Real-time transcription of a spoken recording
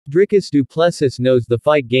Dricus Du Plessis knows the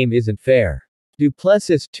fight game isn't fair. Du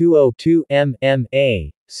Plessis 202 MMA,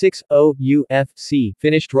 6-0 UFC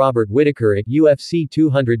finished Robert Whittaker at UFC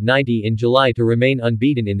 290 in July to remain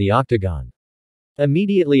unbeaten in the octagon.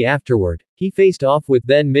 Immediately afterward, he faced off with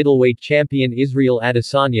then-middleweight champion Israel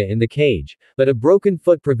Adesanya in the cage, but a broken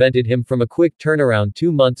foot prevented him from a quick turnaround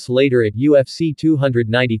 2 months later at UFC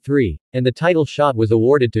 293, and the title shot was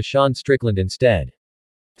awarded to Sean Strickland instead.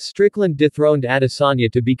 Strickland dethroned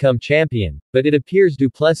Adesanya to become champion, but it appears Du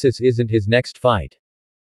Plessis isn't his next fight.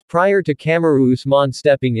 Prior to Kamaru Usman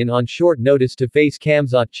stepping in on short notice to face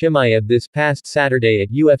Khamzat Chimaev this past Saturday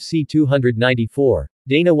at UFC 294,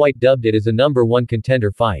 Dana White dubbed it as a number 1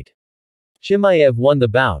 contender fight. Chimaev won the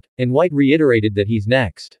bout, and White reiterated that he's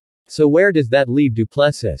next. So where does that leave Du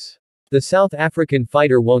Plessis? The South African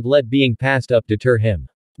fighter won't let being passed up deter him.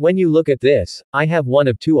 When you look at this, I have one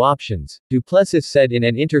of two options, Du Plessis said in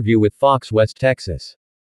an interview with Fox West Texas.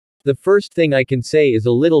 The first thing I can say is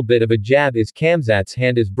a little bit of a jab is Khamzat's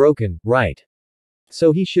hand is broken, right?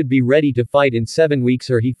 So he should be ready to fight in 7 weeks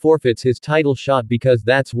or he forfeits his title shot because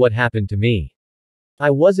that's what happened to me. I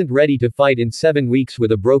wasn't ready to fight in 7 weeks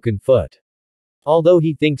with a broken foot. Although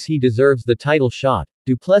he thinks he deserves the title shot,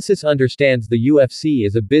 Du Plessis understands the UFC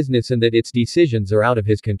is a business and that its decisions are out of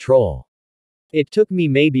his control. It took me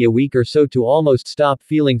maybe a week or so to almost stop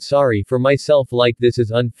feeling sorry for myself like this is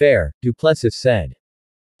unfair, Du Plessis said.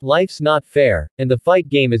 Life's not fair, and the fight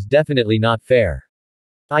game is definitely not fair.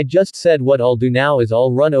 I just said what I'll do now is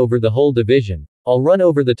I'll run over the whole division. I'll run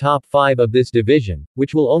over the top 5 of this division,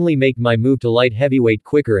 which will only make my move to light heavyweight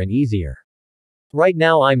quicker and easier. Right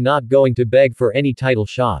now I'm not going to beg for any title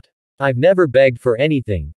shot. I've never begged for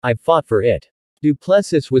anything, I've fought for it. Du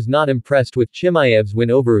Plessis was not impressed with Chimaev's win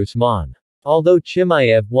over Usman. Although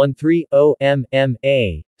Chimaev won 3-0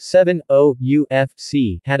 MMA, 7-0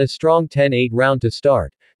 UFC, had a strong 10-8 round to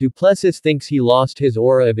start, Du Plessis thinks he lost his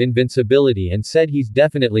aura of invincibility and said he's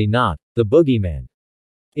definitely not the boogeyman.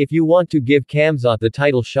 If you want to give Khamzat the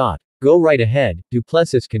title shot, go right ahead, Du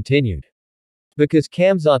Plessis continued. Because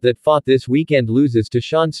Khamzat that fought this weekend loses to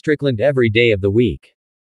Sean Strickland every day of the week.